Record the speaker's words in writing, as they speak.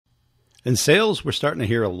In sales, we're starting to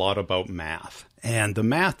hear a lot about math. And the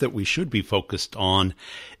math that we should be focused on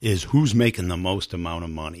is who's making the most amount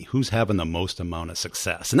of money, who's having the most amount of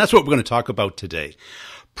success. And that's what we're going to talk about today.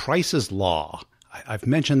 Price's Law. I've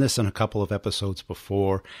mentioned this in a couple of episodes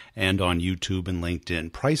before and on YouTube and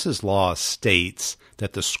LinkedIn. Price's Law states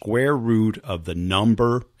that the square root of the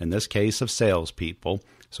number, in this case of salespeople,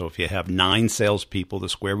 so if you have 9 salespeople, the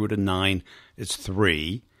square root of 9 is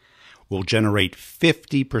 3, will generate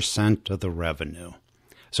 50% of the revenue.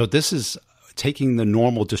 So this is taking the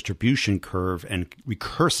normal distribution curve and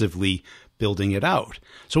recursively building it out.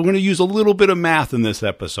 So we're going to use a little bit of math in this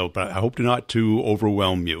episode, but I hope not to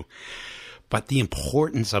overwhelm you. But the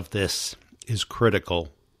importance of this is critical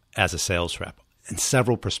as a sales rep in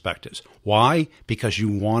several perspectives. Why? Because you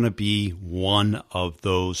want to be one of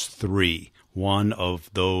those 3, one of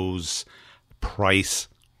those price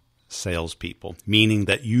salespeople, meaning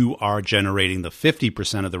that you are generating the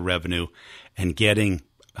 50% of the revenue and getting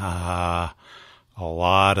a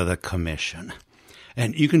lot of the commission.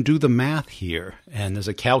 And you can do the math here. And there's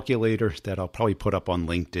a calculator that I'll probably put up on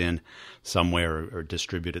LinkedIn somewhere or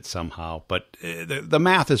distribute it somehow. But the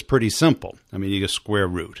math is pretty simple. I mean, you get square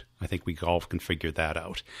root. I think we all can figure that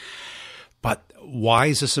out. But why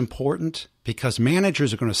is this important? Because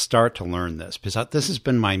managers are going to start to learn this. Because this has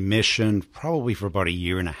been my mission probably for about a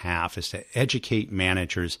year and a half, is to educate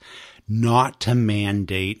managers not to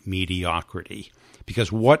mandate mediocrity.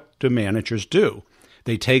 Because what do managers do?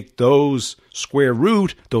 They take those square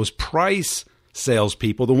root, those price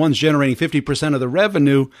salespeople, the ones generating 50% of the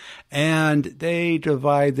revenue, and they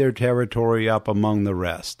divide their territory up among the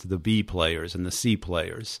rest, the B players and the C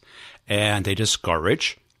players. And they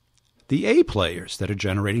discourage the A players that are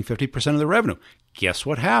generating 50% of the revenue. Guess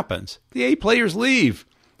what happens? The A players leave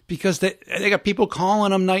because they got people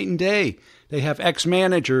calling them night and day. They have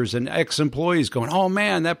ex-managers and ex-employees going, oh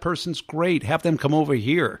man, that person's great. Have them come over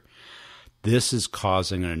here. This is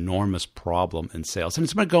causing an enormous problem in sales. And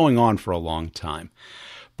it's been going on for a long time.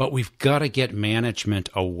 But we've got to get management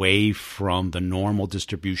away from the normal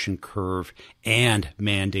distribution curve and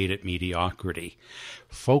mandated mediocrity,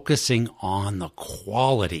 focusing on the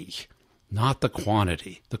quality, not the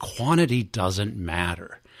quantity. The quantity doesn't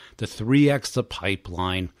matter. The 3x the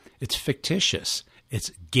pipeline, it's fictitious.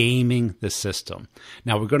 It's gaming the system.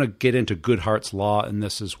 Now, we're going to get into Goodhart's Law in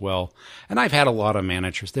this as well. And I've had a lot of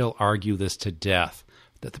managers, they'll argue this to death,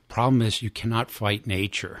 that the problem is you cannot fight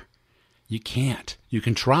nature. You can't. You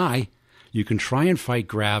can try. You can try and fight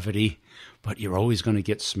gravity, but you're always going to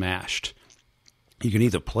get smashed. You can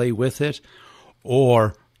either play with it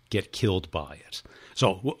or get killed by it.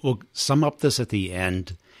 So we'll sum up this at the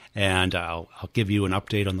end, and I'll give you an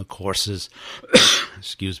update on the courses.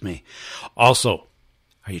 Excuse me. Also,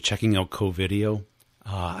 are you checking out Co-Video?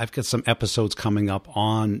 I've got some episodes coming up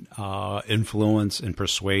on influence and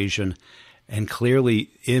persuasion, and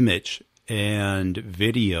clearly image and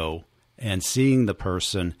video and seeing the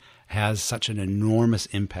person has such an enormous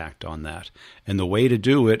impact on that. And the way to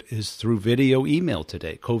do it is through video email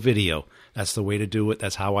today, Co-Video. That's the way to do it.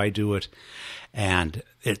 That's how I do it. And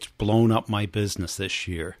it's blown up my business this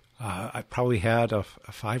year. I probably had a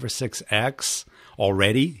 5 or 6x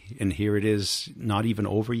already, and here it is, not even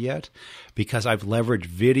over yet, because I've leveraged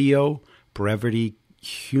video, brevity,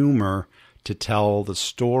 humor to tell the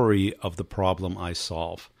story of the problem I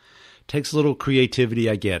solve. Takes a little creativity,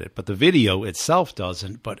 I get it, but the video itself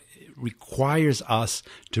doesn't, but it requires us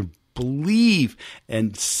to believe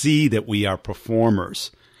and see that we are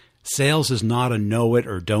performers. Sales is not a know it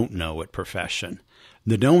or don't know it profession.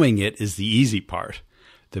 The knowing it is the easy part.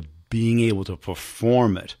 The being able to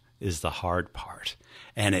perform it is the hard part.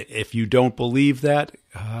 And if you don't believe that,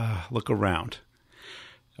 look around.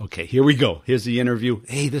 Okay, here we go. Here's the interview.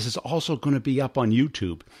 Hey, this is also going to be up on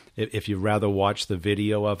YouTube if you'd rather watch the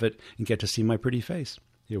video of it and get to see my pretty face.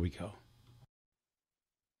 Here we go.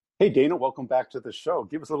 Hey, Dana, welcome back to the show.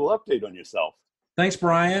 Give us a little update on yourself. Thanks,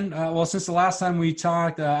 Brian. Well, since the last time we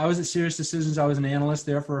talked, I was at Serious Decisions. I was an analyst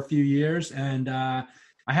there for a few years, and I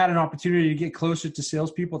had an opportunity to get closer to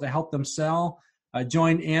salespeople to help them sell. I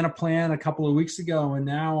joined Anaplan a couple of weeks ago, and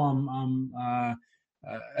now I'm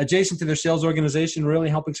adjacent to their sales organization, really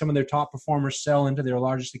helping some of their top performers sell into their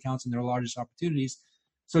largest accounts and their largest opportunities.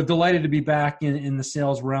 So delighted to be back in the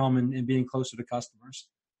sales realm and being closer to customers.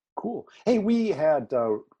 Cool. Hey, we had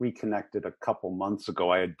reconnected a couple months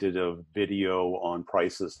ago. I did a video on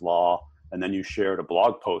Price's Law, and then you shared a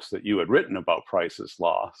blog post that you had written about Price's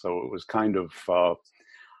Law. So it was kind of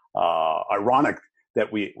ironic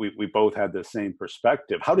that we both had the same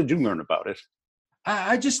perspective. How did you learn about it?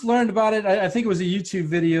 I just learned about it. I think it was a YouTube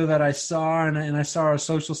video that I saw, and I saw a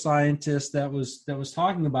social scientist that was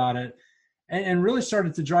talking about it. and really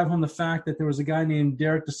started to drive home the fact that there was a guy named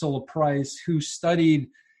Derek DeSola Price who studied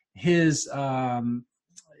his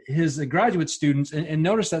graduate students and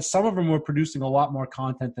noticed that some of them were producing a lot more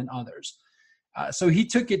content than others. So he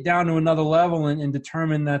took it down to another level and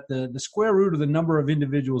determined that the square root of the number of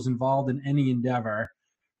individuals involved in any endeavor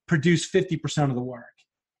produced 50% of the work.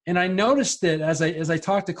 And I noticed that as I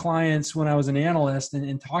talked to clients when I was an analyst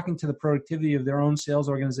and talking to the productivity of their own sales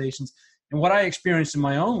organizations, and what I experienced in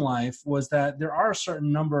my own life was that there are a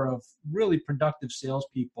certain number of really productive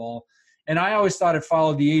salespeople. And I always thought it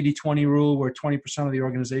followed the 80-20 rule where 20% of the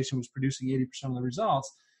organization was producing 80% of the results.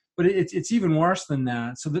 But it's even worse than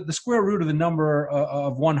that. So the square root of the number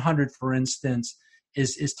of 100, for instance,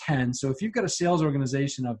 is 10. So if you've got a sales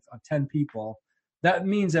organization of 10 people, that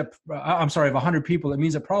means that, of 100 people, that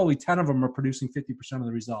means that probably 10 of them are producing 50% of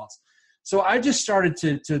the results. So I just started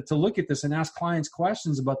to look at this and ask clients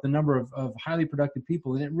questions about the number of highly productive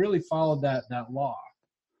people, and it really followed that law.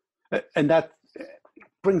 And that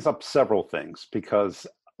brings up several things, because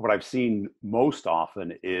what I've seen most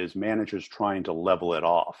often is managers trying to level it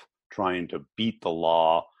off, trying to beat the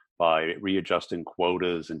law by readjusting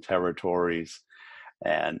quotas and territories.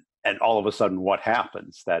 And all of a sudden what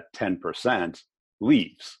happens? That 10%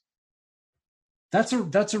 leaves. That's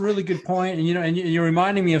a really good point. And, and you're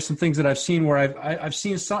reminding me of some things that I've seen where I've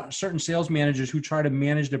seen certain sales managers who try to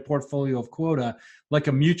manage their portfolio of quota like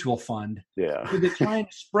a mutual fund. Yeah. So they're trying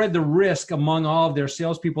to spread the risk among all of their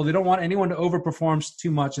salespeople. They don't want anyone to overperform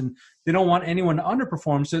too much, and they don't want anyone to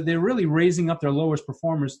underperform. So they're really raising up their lowest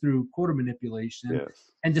performers through quota manipulation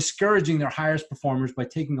and discouraging their highest performers by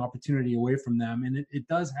taking opportunity away from them. And it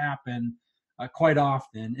does happen quite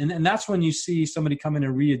often. And that's when you see somebody come in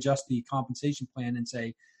and readjust the compensation plan and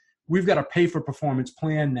say, we've got a pay for performance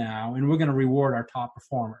plan now, and we're going to reward our top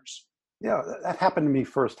performers. Yeah, that happened to me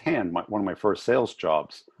firsthand. One of my first sales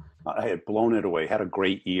jobs, I had blown it away, had a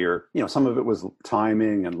great year. Some of it was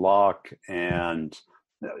timing and luck. And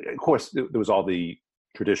of course, there was all the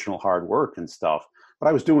traditional hard work and stuff, but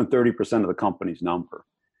I was doing 30% of the company's number.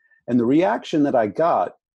 And the reaction that I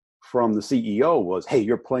got from the CEO was, hey,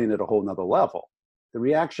 you're playing at a whole nother level. The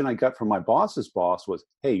reaction I got from my boss's boss was,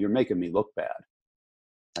 hey, you're making me look bad.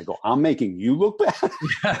 I go, I'm making you look bad?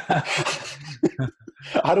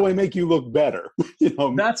 How do I make you look better?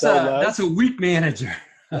 That's a weak manager.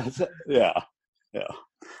 Yeah.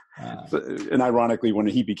 And ironically, when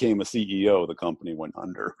he became a CEO, the company went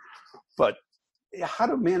under. But how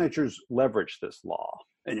do managers leverage this law?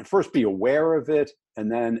 And you first be aware of it,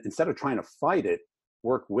 and then instead of trying to fight it,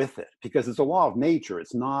 work with it, because it's a law of nature.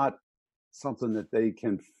 It's not something that they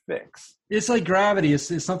can fix. It's like gravity.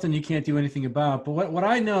 It's something you can't do anything about. But what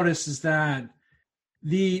I notice is that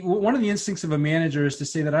one of the instincts of a manager is to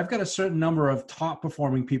say that I've got a certain number of top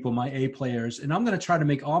performing people, my A players, and I'm going to try to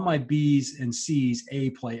make all my Bs and Cs A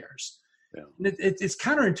players. Yeah. And it's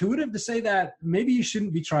counterintuitive to say that maybe you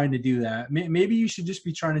shouldn't be trying to do that. Maybe you should just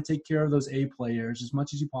be trying to take care of those A players as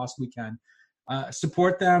much as you possibly can.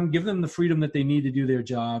 Support them, give them the freedom that they need to do their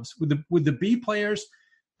jobs. With the B players,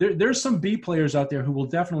 there's some B players out there who will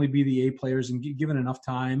definitely be the A players and given enough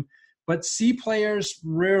time. But C players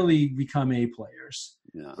rarely become A players.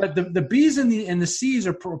 Yeah. But the Bs and the Cs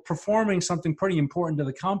are performing something pretty important to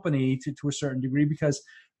the company to a certain degree, because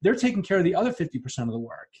they're taking care of the other 50% of the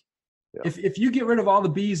work. Yeah. If you get rid of all the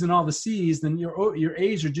Bs and all the Cs, then your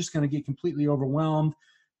As are just going to get completely overwhelmed.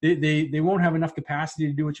 They won't have enough capacity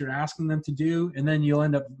to do what you're asking them to do, and then you'll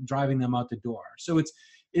end up driving them out the door. So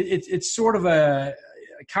it's sort of a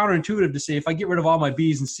counterintuitive to say, if I get rid of all my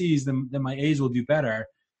Bs and Cs, then my As will do better.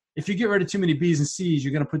 If you get rid of too many Bs and Cs,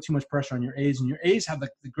 you're going to put too much pressure on your As, and your As have the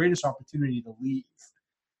greatest opportunity to leave.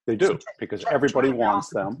 They do, because everybody wants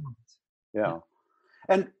them. Yeah.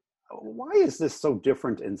 And why is this so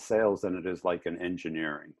different in sales than it is like in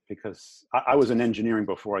engineering? Because I was in engineering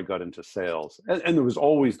before I got into sales, and there was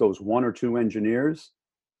always those one or two engineers.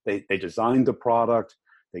 They designed the product,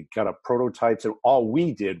 they got a prototype, so all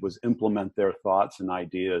we did was implement their thoughts and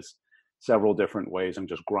ideas several different ways and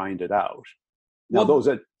just grind it out. Now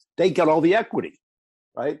they got all the equity,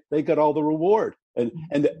 right? They got all the reward. And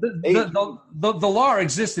the law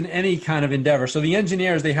exists in any kind of endeavor. So the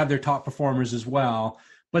engineers, they have their top performers as well.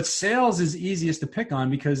 But sales is easiest to pick on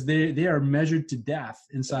because they are measured to death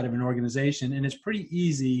inside of an organization, and it's pretty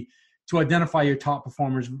easy to identify your top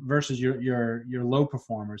performers versus your low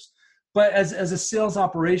performers. But as a sales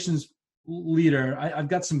operations leader, I've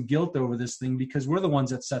got some guilt over this thing because we're the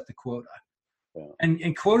ones that set the quota. Yeah.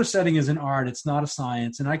 And quota setting is an art. It's not a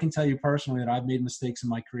science. And I can tell you personally that I've made mistakes in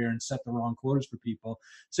my career and set the wrong quotas for people.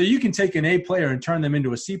 So you can take an A player and turn them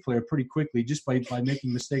into a C player pretty quickly just by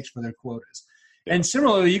making mistakes for their quotas. And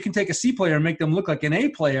similarly, you can take a C player and make them look like an A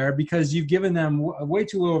player because you've given them way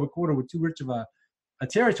too low of a quota with too rich of a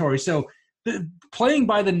territory. So playing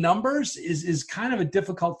by the numbers is kind of a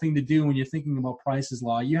difficult thing to do when you're thinking about Price's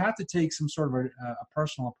Law. You have to take some sort of a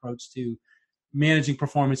personal approach to managing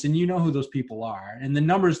performance, and you know who those people are. And the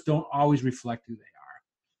numbers don't always reflect who they are.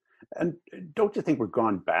 And don't you think we've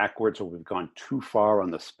gone backwards, or we've gone too far on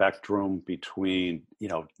the spectrum between,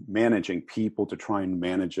 managing people to try and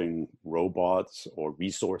managing robots or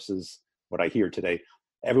resources? What I hear today,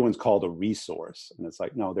 everyone's called a resource. And it's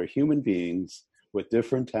like, no, they're human beings with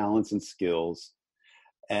different talents and skills,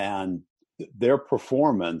 and their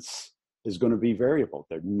performance is going to be variable.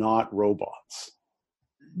 They're not robots.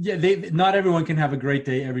 Yeah, not everyone can have a great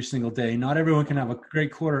day every single day. Not everyone can have a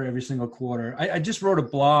great quarter every single quarter. I just wrote a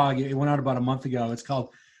blog. It went out about a month ago. It's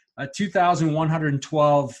called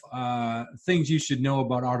 2,112 Things You Should Know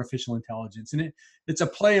About Artificial Intelligence. And it's a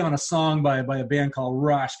play on a song by a band called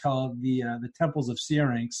Rush called the Temples of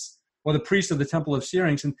Syrinx, or the Priest of the Temple of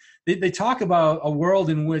Syrinx. And they talk about a world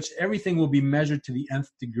in which everything will be measured to the nth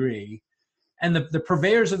degree. And the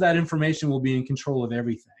purveyors of that information will be in control of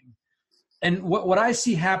everything. And what I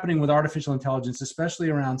see happening with artificial intelligence, especially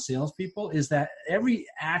around salespeople, is that every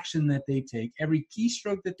action that they take, every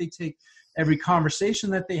keystroke that they take, every conversation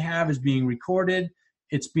that they have is being recorded.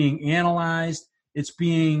 It's being analyzed. It's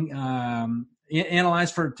being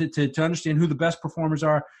analyzed to understand who the best performers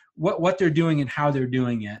are, what they're doing, and how they're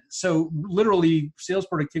doing it. So literally, sales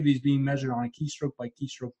productivity is being measured on a keystroke by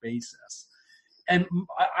keystroke basis. And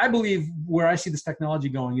I believe where I see this technology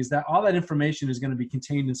going is that all that information is going to be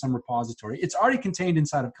contained in some repository. It's already contained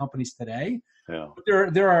inside of companies today. Yeah. But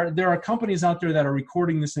there are companies out there that are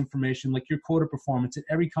recording this information, like your quota performance, at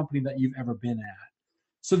every company that you've ever been at.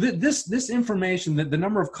 So this information, the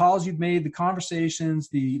number of calls you've made, the conversations,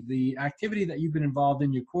 the activity that you've been involved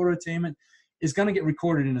in, your quota attainment, is going to get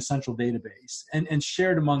recorded in a central database and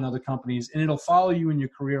shared among other companies, and it'll follow you in your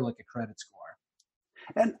career like a credit score.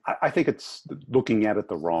 And I think it's looking at it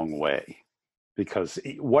the wrong way, because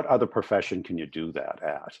what other profession can you do that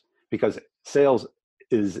at? Because sales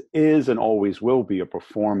is and always will be a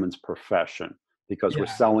performance profession, because we're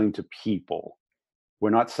selling to people. We're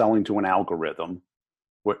not selling to an algorithm,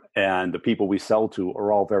 and the people we sell to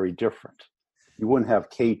are all very different. You wouldn't have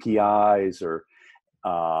KPIs or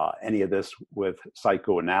any of this with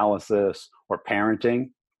psychoanalysis or parenting.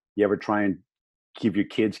 You ever try and give your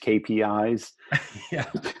kids KPIs? Yeah.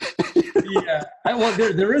 Well,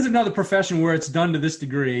 there is another profession where it's done to this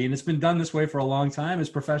degree, and it's been done this way for a long time, is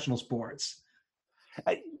professional sports.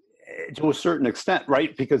 To a certain extent,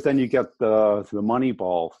 right? Because then you get the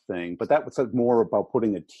Moneyball thing, but that was more about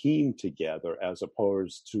putting a team together as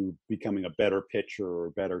opposed to becoming a better pitcher or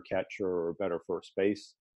a better catcher or a better first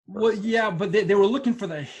base. Well, yeah, but they were looking for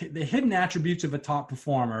the hidden attributes of a top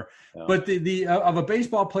performer. Yeah. But the of a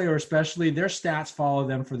baseball player especially, their stats follow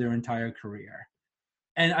them for their entire career.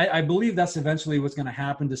 And I believe that's eventually what's going to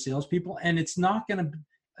happen to salespeople. And it's not going to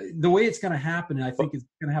 – the way it's going to happen, and I think it's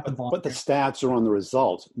going to happen voluntarily. But the stats are on the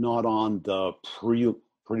results, not on the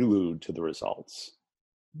prelude to the results.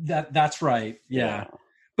 That's right, yeah.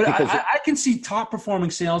 But I can see top performing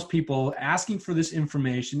salespeople asking for this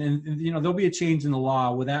information, and there'll be a change in the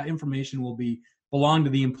law where that information will belong to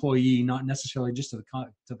the employee, not necessarily just to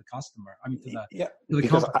the customer. I mean, to the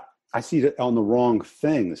company. I see it on the wrong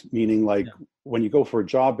things. Meaning, like when you go for a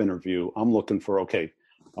job interview, I'm looking for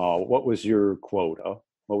what was your quota?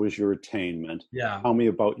 What was your attainment? Yeah. Tell me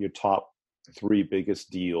about your top 3 biggest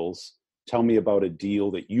deals. Tell me about a deal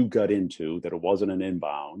that you got into that it wasn't an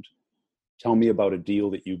inbound. Tell me about a deal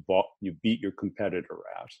that you beat your competitor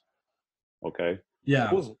at. Okay. Yeah.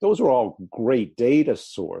 Those are all great data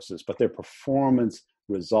sources, but they're performance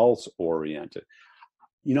results oriented.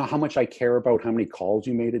 You know how much I care about how many calls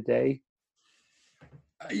you made a day?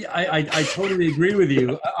 I totally agree with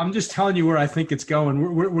you. I'm just telling you where I think it's going.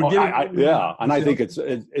 And I think it's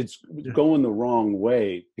going the wrong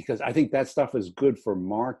way, because I think that stuff is good for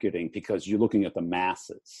marketing because you're looking at the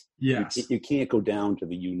masses. Yes. You can't go down to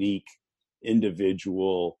the unique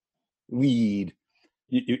individual lead.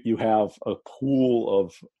 You have a pool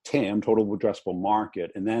of TAM, total addressable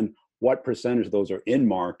market, and then what percentage of those are in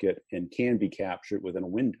market and can be captured within a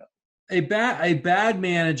window. A bad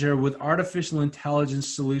manager with artificial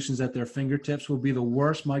intelligence solutions at their fingertips will be the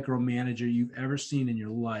worst micromanager you've ever seen in your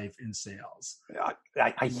life in sales.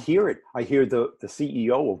 I hear it. I hear the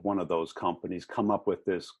CEO of one of those companies come up with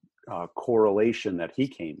this correlation that he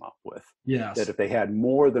came up with. Yes. That if they had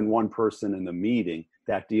more than one person in the meeting,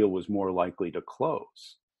 that deal was more likely to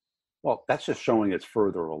close. Well, that's just showing it's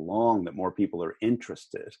further along, that more people are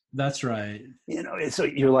interested. That's right. So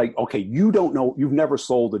you're like, okay, you don't know, you've never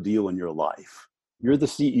sold a deal in your life. You're the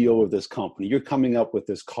CEO of this company. You're coming up with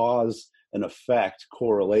this cause and effect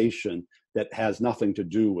correlation that has nothing to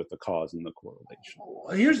do with the cause and the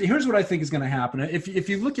correlation. Here's what I think is going to happen. If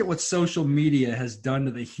you look at what social media has done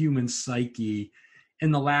to the human psyche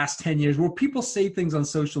in the last 10 years, where people say things on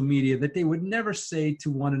social media that they would never say to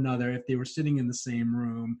one another if they were sitting in the same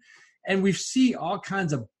room. And we see all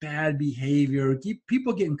kinds of bad behavior,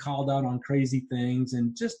 people getting called out on crazy things,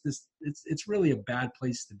 and just this, it's really a bad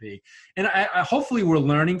place to be. And I hopefully we're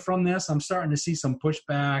learning from this. I'm starting to see some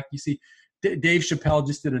pushback. You see, Dave Chappelle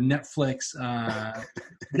just did a Netflix. I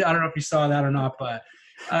don't know if you saw that or not, but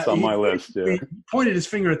it's on my list. Yeah. He pointed his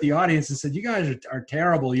finger at the audience and said, "You guys are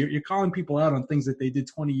terrible. You're calling people out on things that they did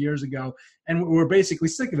 20 years ago, and we're basically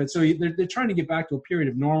sick of it." So they're trying to get back to a period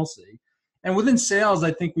of normalcy. And within sales, I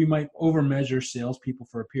think we might overmeasure salespeople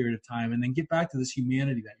for a period of time, and then get back to this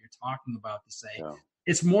humanity that you're talking about, to say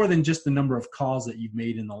it's more than just the number of calls that you've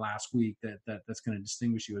made in the last week that's going to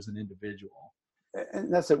distinguish you as an individual.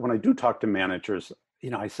 And that's it. When I do talk to managers,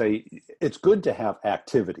 I say it's good to have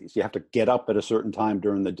activities. You have to get up at a certain time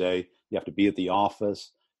during the day. You have to be at the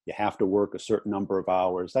office. You have to work a certain number of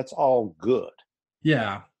hours. That's all good.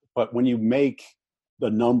 Yeah. But when you make the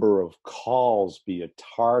number of calls be a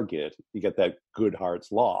target, you get that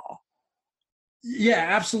Goodhart's law. Yeah,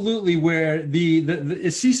 absolutely. Where the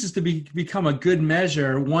it ceases to become a good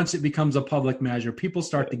measure once it becomes a public measure. People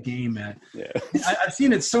start to game it. Yeah. I've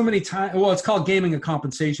seen it so many times. Well, it's called gaming a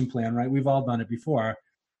compensation plan, right? We've all done it before.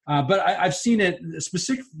 But I've seen it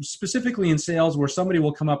specifically in sales, where somebody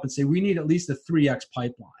will come up and say, "We need at least a 3x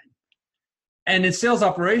pipeline." And in sales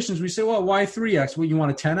operations, we say, "Well, why 3x? Well, you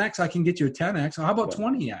want a 10x? I can get you a 10x. Well, how about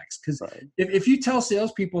 20x?" Because if you tell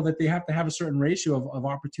salespeople that they have to have a certain ratio of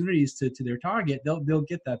opportunities to their target, they'll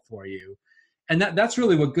get that for you. And that's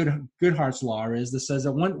really what Goodhart's law is, that says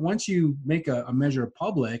that once you make a measure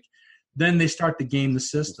public, then they start to game the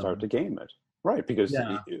system. Start to game it. Right, because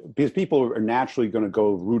people are naturally going to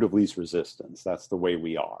go route of least resistance. That's the way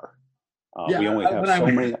we are. We only have so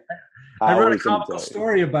many. I wrote a comical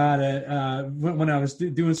story about it when I was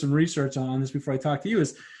doing some research on this before I talked to you.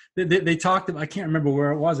 Is they talked about, I can't remember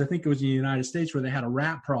where it was. I think it was in the United States, where they had a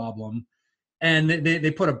rat problem, and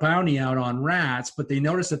they put a bounty out on rats, but they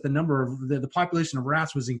noticed that the number of the population of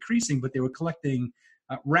rats was increasing, but they were collecting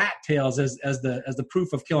rat tails as the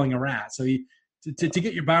proof of killing a rat. So to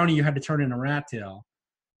get your bounty, you had to turn in a rat tail.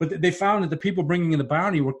 But they found that the people bringing in the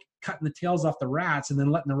bounty were cutting the tails off the rats and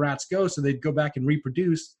then letting the rats go, so they'd go back and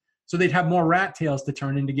reproduce. So they'd have more rat tails to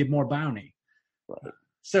turn in to give more bounty. Right.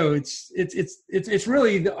 So it's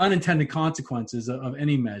really the unintended consequences of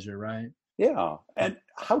any measure, right? Yeah. And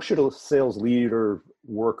how should a sales leader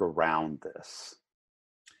work around this?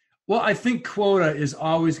 Well, I think quota is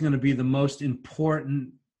always going to be the most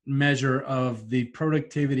important measure of the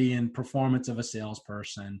productivity and performance of a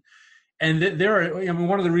salesperson. And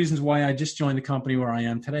one of the reasons why I just joined the company where I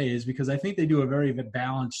am today is because I think they do a very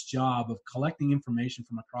balanced job of collecting information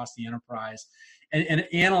from across the enterprise and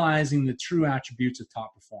analyzing the true attributes of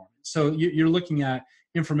top performance. So you're looking at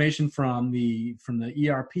information from the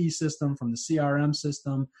ERP system, from the CRM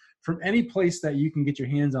system, from any place that you can get your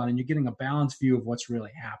hands on, and you're getting a balanced view of what's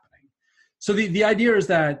really happening. So the idea is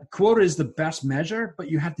that quota is the best measure,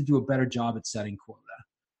 but you have to do a better job at setting quota.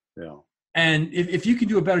 Yeah. And if you can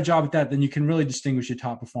do a better job at that, then you can really distinguish your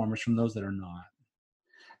top performers from those that are not.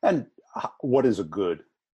 And what is a good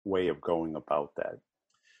way of going about that,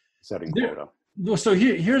 setting quota? So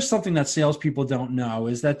here's something that salespeople don't know,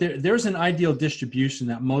 is that there's an ideal distribution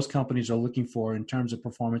that most companies are looking for in terms of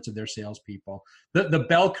performance of their salespeople. The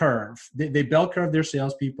bell curve, they bell curve their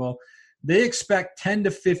salespeople. They expect 10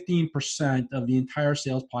 to 15% of the entire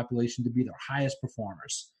sales population to be their highest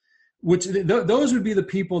performers, which those would be the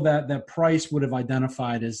people that Price would have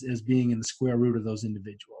identified as being in the square root of those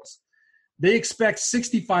individuals. They expect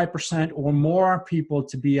 65% or more people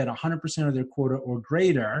to be at 100% of their quota or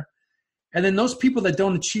greater. And then those people that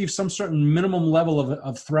don't achieve some certain minimum level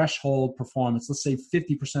of threshold performance, let's say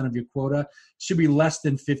 50% of your quota, should be less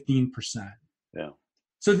than 15%. Yeah.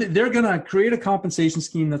 So they're going to create a compensation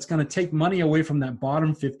scheme that's going to take money away from that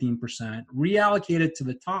bottom 15%, reallocate it to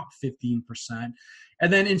the top 15%,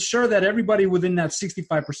 and then ensure that everybody within that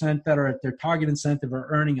 65% that are at their target incentive are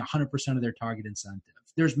earning 100% of their target incentive.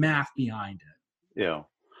 There's math behind it. Yeah.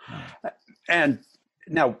 And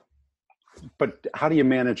now, but how do you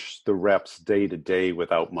manage the reps day to day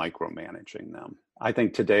without micromanaging them? I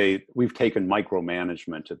think today we've taken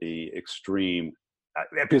micromanagement to the extreme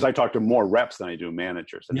because I talk to more reps than I do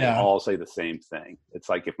managers, and they Yeah. all say the same thing. It's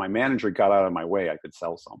like, if my manager got out of my way, I could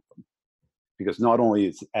sell something. Because not only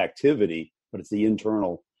is activity, but it's the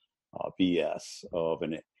internal BS of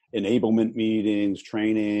enablement meetings,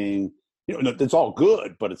 training. It's all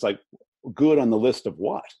good, but it's like, good on the list of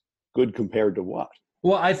what? Good compared to what?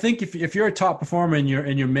 Well, I think if you're a top performer and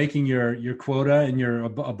you're making your quota and you're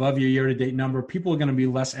above your year-to-date number, people are going to be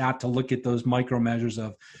less apt to look at those micro measures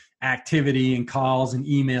of activity and calls and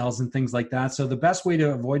emails and things like that. So the best way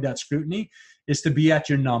to avoid that scrutiny is to be at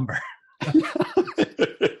your number.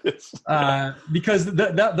 Because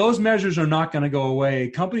those measures are not going to go away.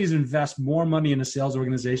 Companies invest more money in a sales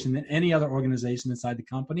organization than any other organization inside the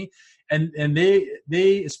company, and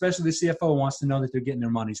they especially the CFO wants to know that they're getting their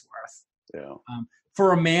money's worth. Yeah.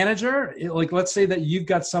 For a manager, like let's say that you've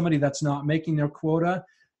got somebody that's not making their quota,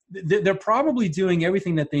 they're probably doing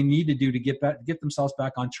everything that they need to do to get themselves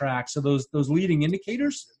back on track. So those leading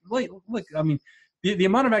indicators, look, I mean, the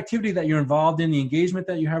amount of activity that you're involved in, the engagement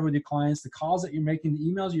that you have with your clients, the calls that you're making, the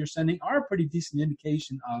emails you're sending are a pretty decent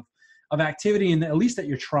indication of activity, and at least that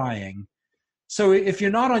you're trying. So if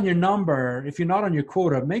you're not on your number, if you're not on your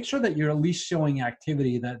quota, make sure that you're at least showing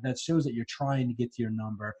activity that shows that you're trying to get to your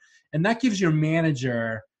number. And that gives your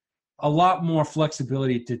manager a lot more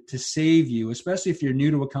flexibility to save you, especially if you're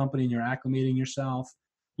new to a company and you're acclimating yourself.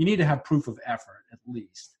 You need to have proof of effort at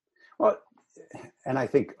least. Well, and I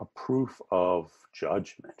think a proof of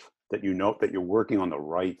judgment that you know that you're working on the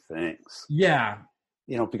right things. Yeah.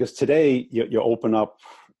 Because today you open up,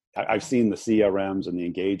 I've seen the CRMs and the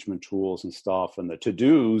engagement tools and stuff, and the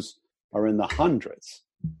to-dos are in the hundreds.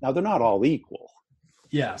 Now, they're not all equal.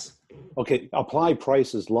 Yes. Okay, apply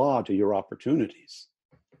Price's law to your opportunities.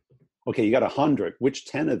 Okay, you got 100. Which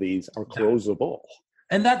 10 of these are closable?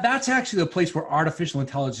 And that's actually the place where artificial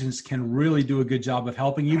intelligence can really do a good job of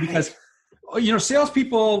helping you, because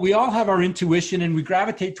salespeople, we all have our intuition and we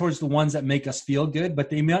gravitate towards the ones that make us feel good, but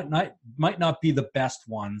they might not be the best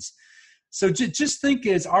ones. So just think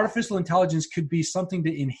as artificial intelligence could be something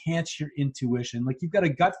to enhance your intuition. Like, you've got a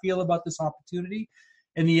gut feel about this opportunity,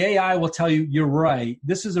 and the AI will tell you, you're right,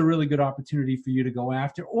 this is a really good opportunity for you to go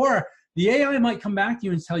after. Or the AI might come back to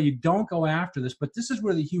you and tell you, don't go after this, but this is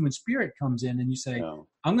where the human spirit comes in, and you say, no,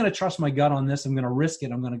 I'm going to trust my gut on this, I'm going to risk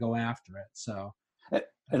it, I'm going to go after it. So,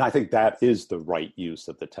 and I think that is the right use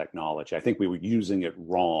of the technology. I think we were using it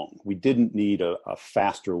wrong. We didn't need a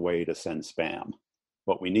faster way to send spam.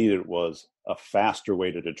 What we needed was a faster way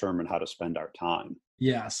to determine how to spend our time.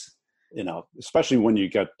 Yes. Especially when you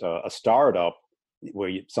get a startup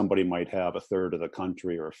where somebody might have a third of the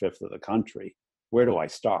country or a fifth of the country. Where do I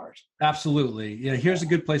start? Absolutely. Yeah. Here's a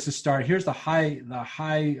good place to start. Here's the high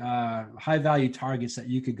value targets that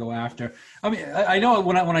you could go after. I mean, I know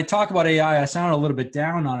when I talk about AI, I sound a little bit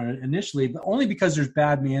down on it initially, but only because there's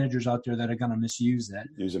bad managers out there that are going to misuse it.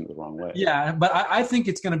 Using it the wrong way. Yeah. But I think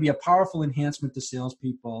it's going to be a powerful enhancement to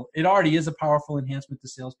salespeople. It already is a powerful enhancement to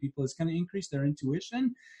salespeople. It's going to increase their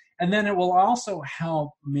intuition. And then it will also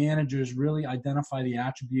help managers really identify the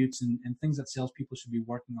attributes and things that salespeople should be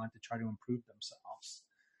working on to try to improve themselves.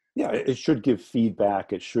 Yeah, it should give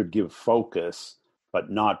feedback. It should give focus,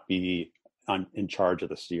 but not be in charge of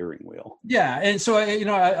the steering wheel. Yeah, and so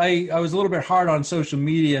I was a little bit hard on social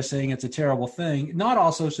media, saying it's a terrible thing. Not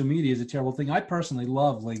all social media is a terrible thing. I personally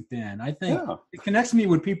love LinkedIn. I think it connects me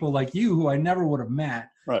with people like you who I never would have met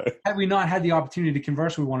had we not had the opportunity to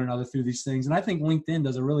converse with one another through these things. And I think LinkedIn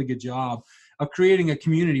does a really good job of creating a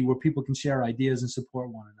community where people can share ideas and support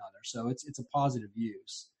one another. So it's a positive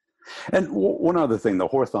use. And one other thing, the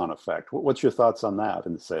Hawthorne effect. What's your thoughts on that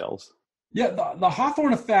in sales? Yeah, the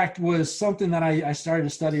Hawthorne effect was something that I started to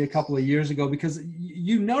study a couple of years ago, because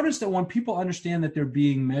you notice that when people understand that they're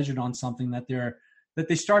being measured on something, that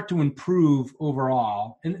they start to improve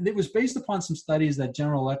overall. And it was based upon some studies that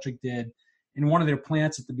General Electric did in one of their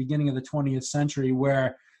plants at the beginning of the 20th century,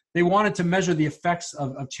 where they wanted to measure the effects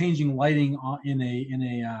of changing lighting in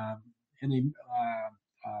a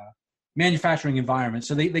manufacturing environment.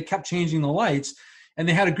 So they kept changing the lights. And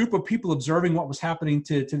they had a group of people observing what was happening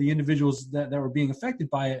to the individuals that were being affected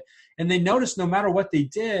by it. And they noticed no matter what they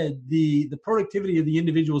did, the productivity of the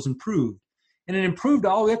individuals improved. And it improved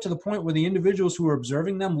all the way up to the point where the individuals who were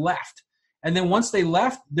observing them left. And then once they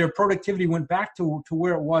left, their productivity went back to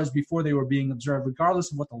where it was before they were being observed,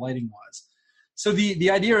 regardless of what the lighting was. So the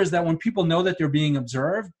idea is that when people know that they're being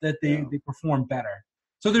observed, that they perform better.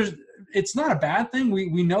 So it's not a bad thing.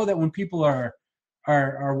 We know that when people are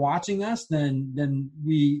watching us, then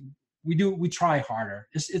we try harder.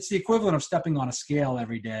 It's the equivalent of stepping on a scale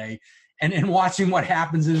every day and watching what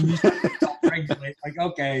happens. And regulate. Like,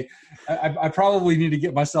 okay, I probably need to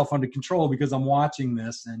get myself under control because I'm watching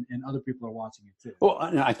this and other people are watching it too. Well,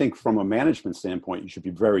 I think from a management standpoint, you should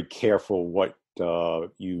be very careful what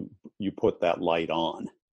you put that light on.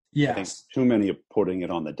 Yes. I think too many are putting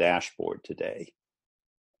it on the dashboard today.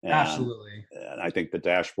 And, absolutely. And I think the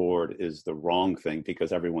dashboard is the wrong thing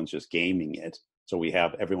because everyone's just gaming it. So we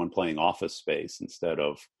have everyone playing Office Space instead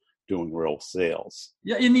of doing real sales.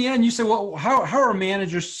 Yeah, in the end, you say, well, how are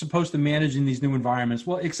managers supposed to manage in these new environments?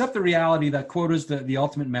 Well, accept the reality that quota is the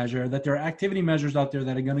ultimate measure, that there are activity measures out there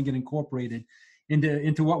that are going to get incorporated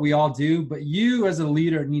into what we all do. But you as a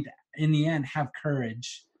leader need to, in the end, have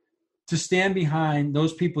courage to stand behind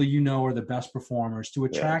those people you know are the best performers, to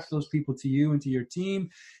attract those people to you and to your team,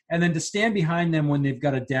 and then to stand behind them when they've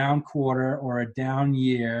got a down quarter or a down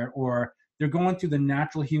year, or they're going through the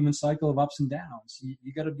natural human cycle of ups and downs.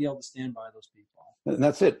 You got to be able to stand by those people. And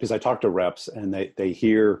that's it, because I talk to reps and they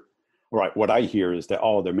hear, right, what I hear is that,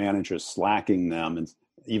 oh, their manager's slacking them, and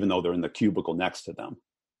even though they're in the cubicle next to them,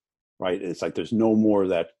 right? It's like there's no more of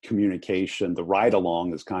that communication. The ride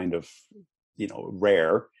along is kind of,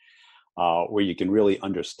 rare, where you can really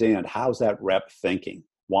understand how's that rep thinking?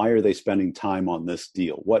 Why are they spending time on this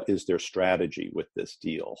deal? What is their strategy with this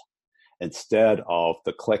deal? Instead of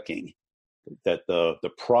the clicking, that the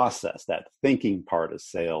process, that thinking part of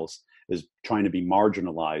sales is trying to be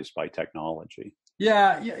marginalized by technology.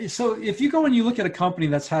 Yeah. So if you go and you look at a company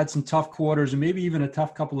that's had some tough quarters and maybe even a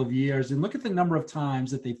tough couple of years, and look at the number of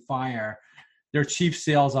times that they fire their chief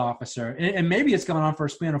sales officer, and maybe it's gone on for a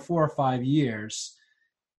span of 4 or 5 years.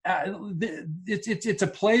 It's a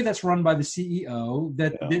play that's run by the CEO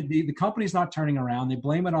that the company's not turning around. They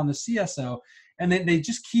blame it on the CSO, and they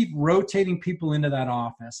just keep rotating people into that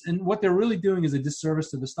office. And what they're really doing is a disservice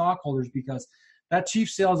to the stockholders, because that chief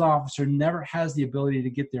sales officer never has the ability to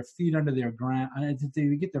get their feet under their ground,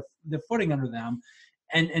 to get their footing under them,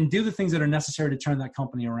 and do the things that are necessary to turn that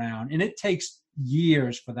company around. And it takes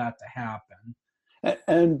years for that to happen.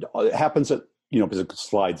 And it happens at, because it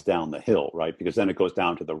slides down the hill, right? Because then it goes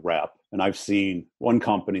down to the rep. And I've seen one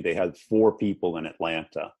company, they had 4 people in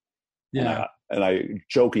Atlanta. Yeah. And I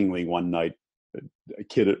jokingly one night, a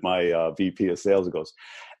kid at my VP of sales goes,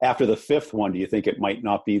 after the 5th one, do you think it might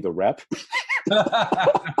not be the rep?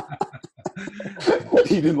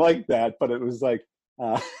 He didn't like that, but it was like,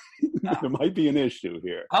 there might be an issue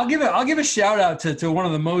here. I'll give a shout out to one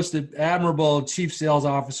of the most admirable chief sales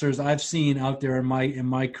officers I've seen out there in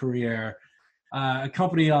my career. A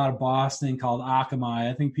company out of Boston called Akamai.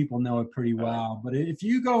 I think people know it pretty well. But if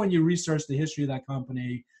you go and you research the history of that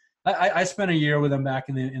company, I spent a year with them back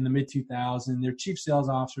in the mid-2000s. Their chief sales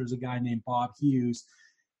officer is a guy named Bob Hughes.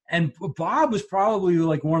 And Bob was probably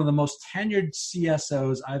like one of the most tenured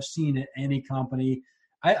CSOs I've seen at any company.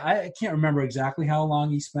 I can't remember exactly how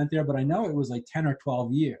long he spent there, but I know it was like 10 or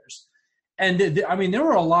 12 years. And there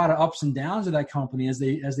were a lot of ups and downs of that company as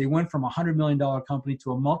they went from a $100 million company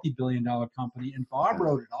to a multi-billion-dollar company. And Bob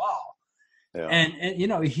wrote it all. Yeah.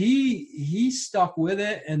 And he stuck with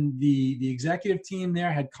it, and the executive team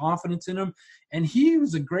there had confidence in him, and he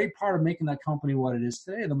was a great part of making that company what it is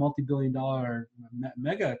today, the multi-billion-dollar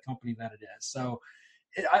mega company that it is. So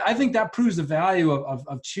I think that proves the value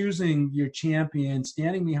of choosing your champion,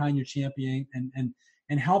 standing behind your champion,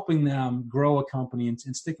 and helping them grow a company and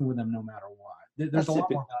sticking with them no matter what. There's a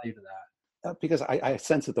lot more value to that. Because I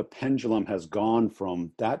sense that the pendulum has gone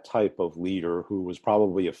from that type of leader who was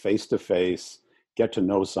probably a face-to-face, get to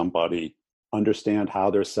know somebody, understand how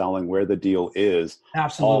they're selling, where the deal is.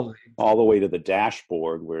 Absolutely. All the way to the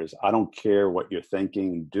dashboard, whereas I don't care what you're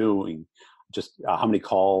thinking, doing, just how many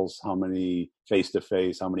calls, how many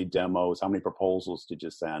face-to-face, how many demos, how many proposals did you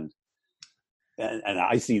send? And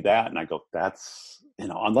I see that and I go, that's,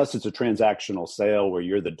 unless it's a transactional sale where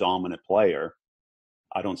you're the dominant player,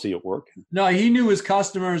 I don't see it working. No, he knew his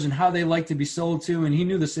customers and how they like to be sold to, and he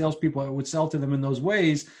knew the salespeople that would sell to them in those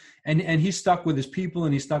ways. And he stuck with his people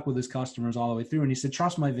and he stuck with his customers all the way through. And he said,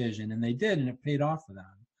 "Trust my vision," and they did, and it paid off for them.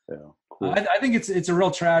 Yeah, cool. I think it's a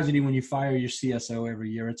real tragedy when you fire your CSO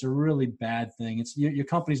every year. It's a really bad thing. It's your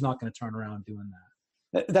company's not going to turn around doing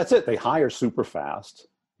that. That's it. They hire super fast.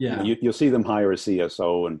 Yeah, you'll see them hire a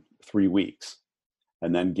CSO in 3 weeks,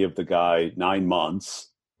 and then give the guy 9 months.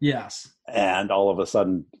 Yes. And all of a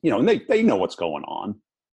sudden, and they know what's going on.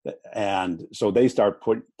 And so they start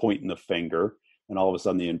pointing the finger, and all of a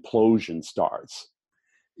sudden the implosion starts.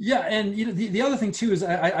 Yeah. And the other thing too is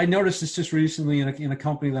I noticed this just recently in a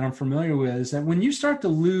company that I'm familiar with, is that when you start to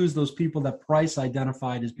lose those people that Price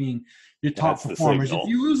identified as being your top performers, if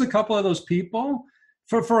you lose a couple of those people,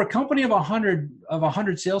 for a company of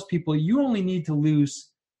 100 salespeople, you only need to lose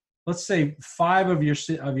let's say 5 of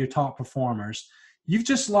your top performers, you've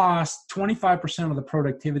just lost 25% of the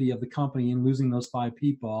productivity of the company in losing those 5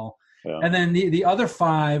 people. Yeah. And then the other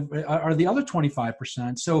 5 are the other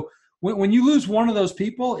 25%. So when you lose one of those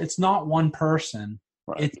people, it's not one person.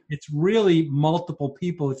 Right. It's really multiple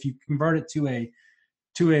people if you convert it to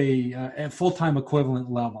a full-time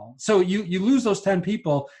equivalent level. So you lose those 10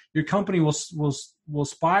 people, your company will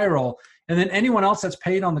spiral. And then anyone else that's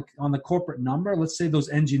paid on the corporate number, let's say those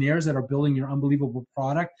engineers that are building your unbelievable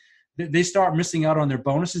product, they start missing out on their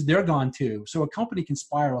bonuses. They're gone too. So a company can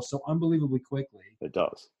spiral so unbelievably quickly. It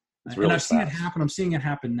does. It's really I've seen it happen. I'm seeing it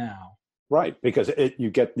happen now. Right, because you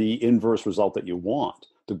get the inverse result that you want.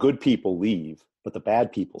 The good people leave, but the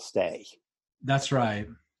bad people stay. That's right.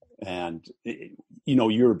 And,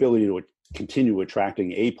 your ability to continue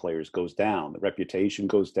attracting A players goes down. The reputation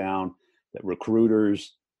goes down. That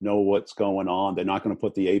recruiters know what's going on. They're not going to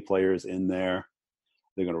put the A players in there.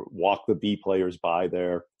 They're going to walk the B players by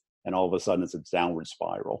there. And all of a sudden, it's a downward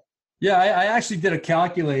spiral. Yeah, I actually did a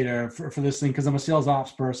calculator for this thing because I'm a sales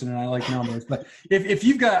ops person and I like numbers. But if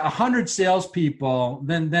you've got 100 salespeople,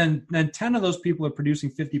 then 10 of those people are producing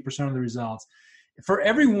 50% of the results. For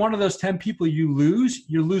every one of those 10 people you lose,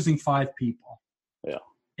 you're losing 5 people. Yeah.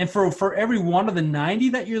 And for every one of the 90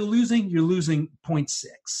 that you're losing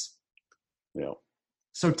 0.6. Yeah.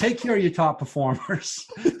 So take care of your top performers.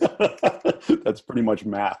 That's pretty much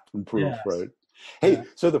math and proof, yes. Right? Hey, yeah.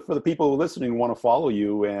 So for the people who are listening want to follow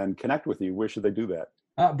you and connect with you, where should they do that?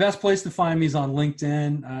 Best place to find me is on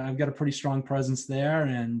LinkedIn. I've got a pretty strong presence there,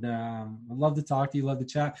 and I'd love to talk to you, love to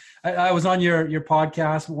chat. I was on your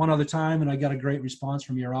podcast one other time, and I got a great response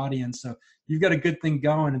from your audience. So you've got a good thing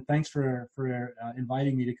going, and thanks for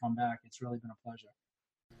inviting me to come back. It's really been a pleasure.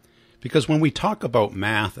 Because when we talk about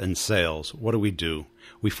math and sales, what do?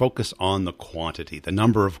 We focus on the quantity, the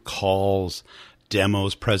number of calls,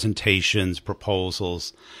 demos, presentations,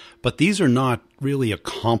 proposals. But these are not really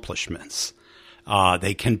accomplishments.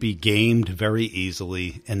 They can be gamed very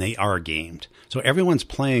easily, and they are gamed. So everyone's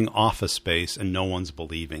playing Office Space, and no one's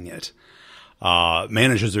believing it.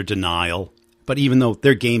 Managers are denial. But even though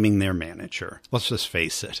they're gaming their manager, let's just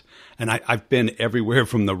face it. And I've been everywhere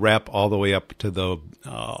from the rep all the way up to the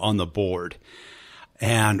on the board.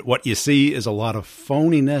 And what you see is a lot of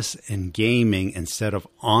phoniness and gaming instead of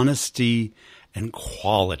honesty and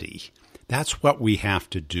quality. That's what we have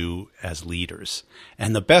to do as leaders.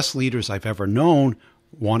 And the best leaders I've ever known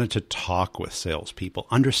wanted to talk with salespeople,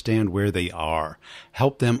 understand where they are,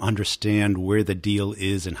 help them understand where the deal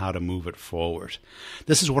is and how to move it forward.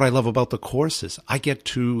 This is what I love about the courses. I get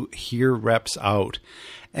to hear reps out,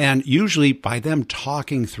 and usually by them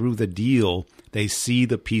talking through the deal, they see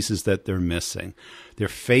the pieces that they're missing. They're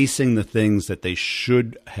facing the things that they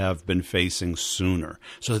should have been facing sooner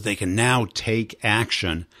so that they can now take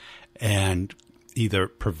action and either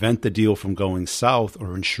prevent the deal from going south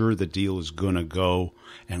or ensure the deal is going to go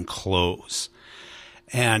and close.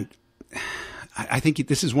 And I think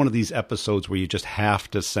this is one of these episodes where you just have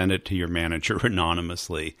to send it to your manager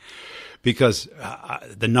anonymously, because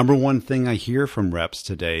the number one thing I hear from reps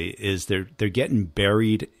today is they're getting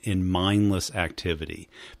buried in mindless activity,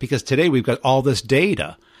 because today we've got all this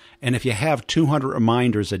data. And if you have 200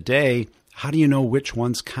 reminders a day, how do you know which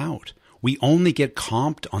ones count? We only get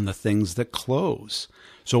comped on the things that close.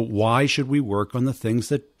 So why should we work on the things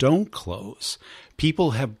that don't close?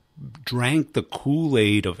 People have drank the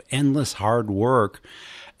Kool-Aid of endless hard work,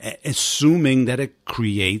 assuming that it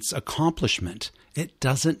creates accomplishment. It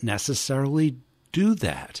doesn't necessarily do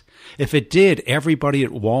that. If it did, everybody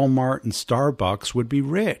at Walmart and Starbucks would be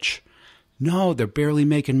rich. No, they're barely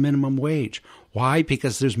making minimum wage. Why?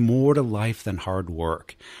 Because there's more to life than hard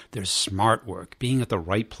work. There's smart work, being at the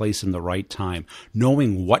right place in the right time,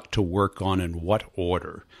 knowing what to work on and what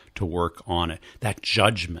order to work on it. That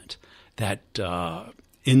judgment, that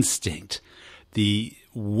instinct, the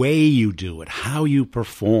way you do it, how you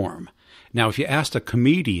perform. Now, if you asked a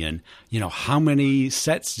comedian, how many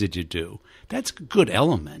sets did you do? That's a good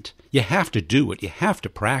element. You have to do it. You have to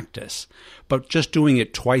practice. But just doing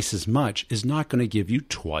it twice as much is not going to give you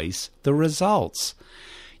twice the results.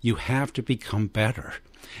 You have to become better.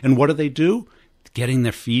 And what do? Getting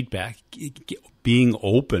their feedback, being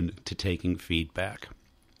open to taking feedback.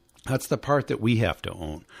 That's the part that we have to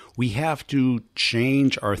own. We have to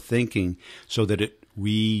change our thinking so that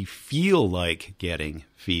we feel like getting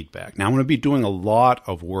feedback. Now, I'm going to be doing a lot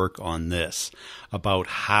of work on this about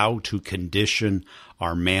how to condition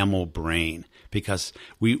our mammal brain, because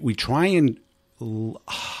we try and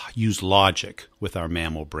use logic with our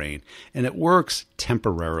mammal brain, and it works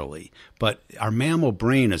temporarily. But our mammal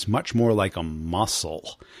brain is much more like a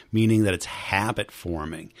muscle, meaning that it's habit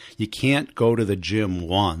forming. You can't go to the gym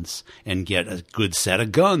once and get a good set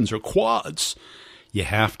of guns or quads. You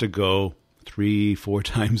have to go 3-4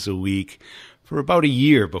 times a week for about a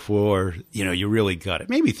year before, you really got it.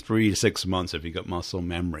 Maybe 3 to 6 months if you got muscle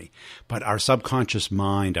memory. But our subconscious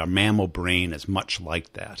mind, our mammal brain is much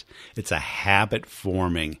like that. It's a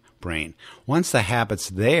habit-forming brain. Once the habit's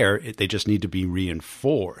there, they just need to be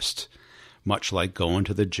reinforced, much like going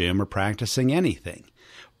to the gym or practicing anything.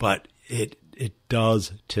 But it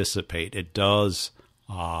does dissipate. It does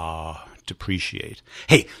depreciate.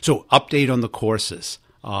 Hey, so update on the courses.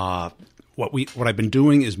 What I've been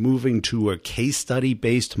doing is moving to a case study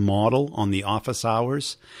based model on the office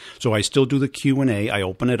hours. So I still do the Q&A. I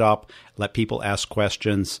open it up, let people ask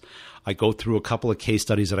questions. I go through a couple of case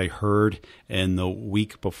studies that I heard in the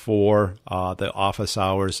week before the office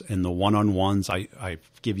hours and the one-on-ones. I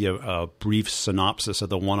give you a brief synopsis of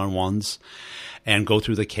the one-on-ones and go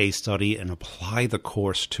through the case study and apply the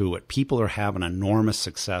course to it. People are having enormous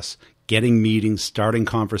success getting meetings, starting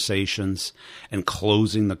conversations, and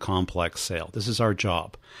closing the complex sale. This is our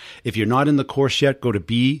job. If you're not in the course yet, go to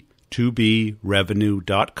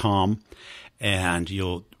b2brevenue.com and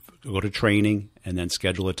you'll go to training and then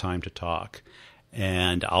schedule a time to talk.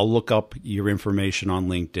 And I'll look up your information on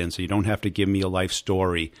LinkedIn so you don't have to give me a life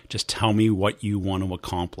story. Just tell me what you want to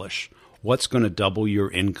accomplish. What's going to double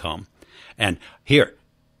your income? And here,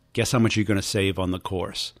 guess how much you're going to save on the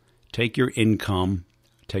course. Take your income.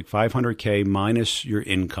 Take $500K minus your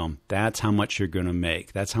income. That's how much you're going to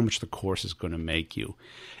make. That's how much the course is going to make you.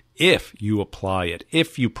 If you apply it,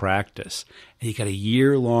 if you practice, and you get a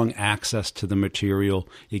year-long access to the material,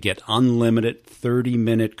 you get unlimited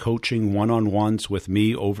 30-minute coaching one-on-ones with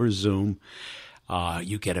me over Zoom.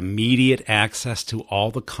 You get immediate access to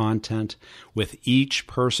all the content. With each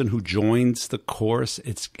person who joins the course,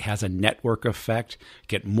 it has a network effect.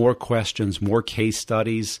 Get more questions, more case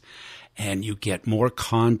studies, and you get more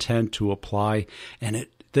content to apply. And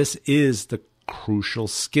this is the crucial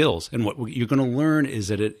skills. And what you're going to learn is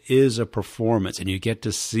that it is a performance, and you get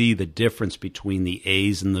to see the difference between the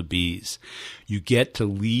A's and the B's. You get to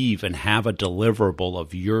leave and have a deliverable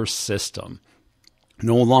of your system.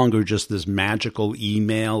 No longer just this magical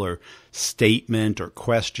email or statement or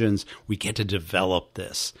questions. We get to develop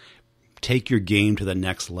this. Take your game to the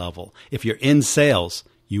next level. If you're in sales,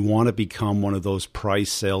 you want to become one of those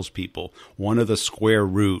price salespeople, one of the square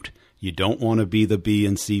root. You don't want to be the B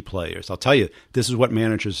and C players. I'll tell you, this is what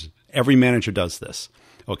every manager does this.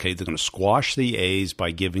 Okay, they're going to squash the A's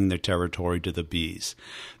by giving their territory to the B's.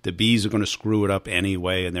 The B's are going to screw it up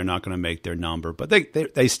anyway, and they're not going to make their number. But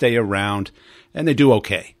they stay around, and they do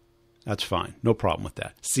okay. That's fine. No problem with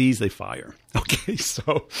that. C's, they fire. Okay,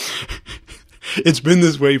 so it's been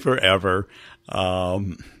this way forever.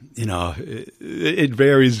 It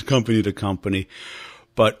varies company to company.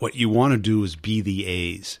 But what you want to do is be the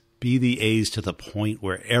A's. Be the A's to the point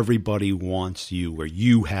where everybody wants you, where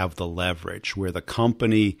you have the leverage, where the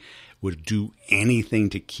company would do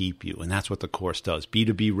anything to keep you. And that's what the course does.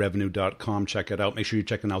 b2brevenue.com. Check it out. Make sure you're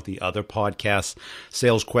checking out the other podcasts,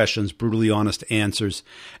 Sales Questions, Brutally Honest Answers,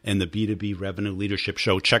 and the B2B Revenue Leadership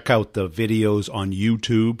Show. Check out the videos on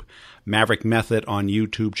YouTube. Maverick Method on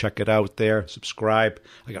YouTube. Check it out there. Subscribe.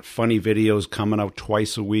 I got funny videos coming out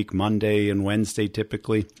twice a week, Monday and Wednesday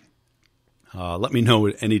typically. Let me know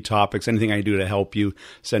any topics, anything I can do to help you.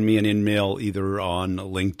 Send me an email either on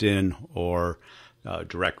LinkedIn or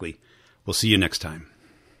directly. We'll see you next time.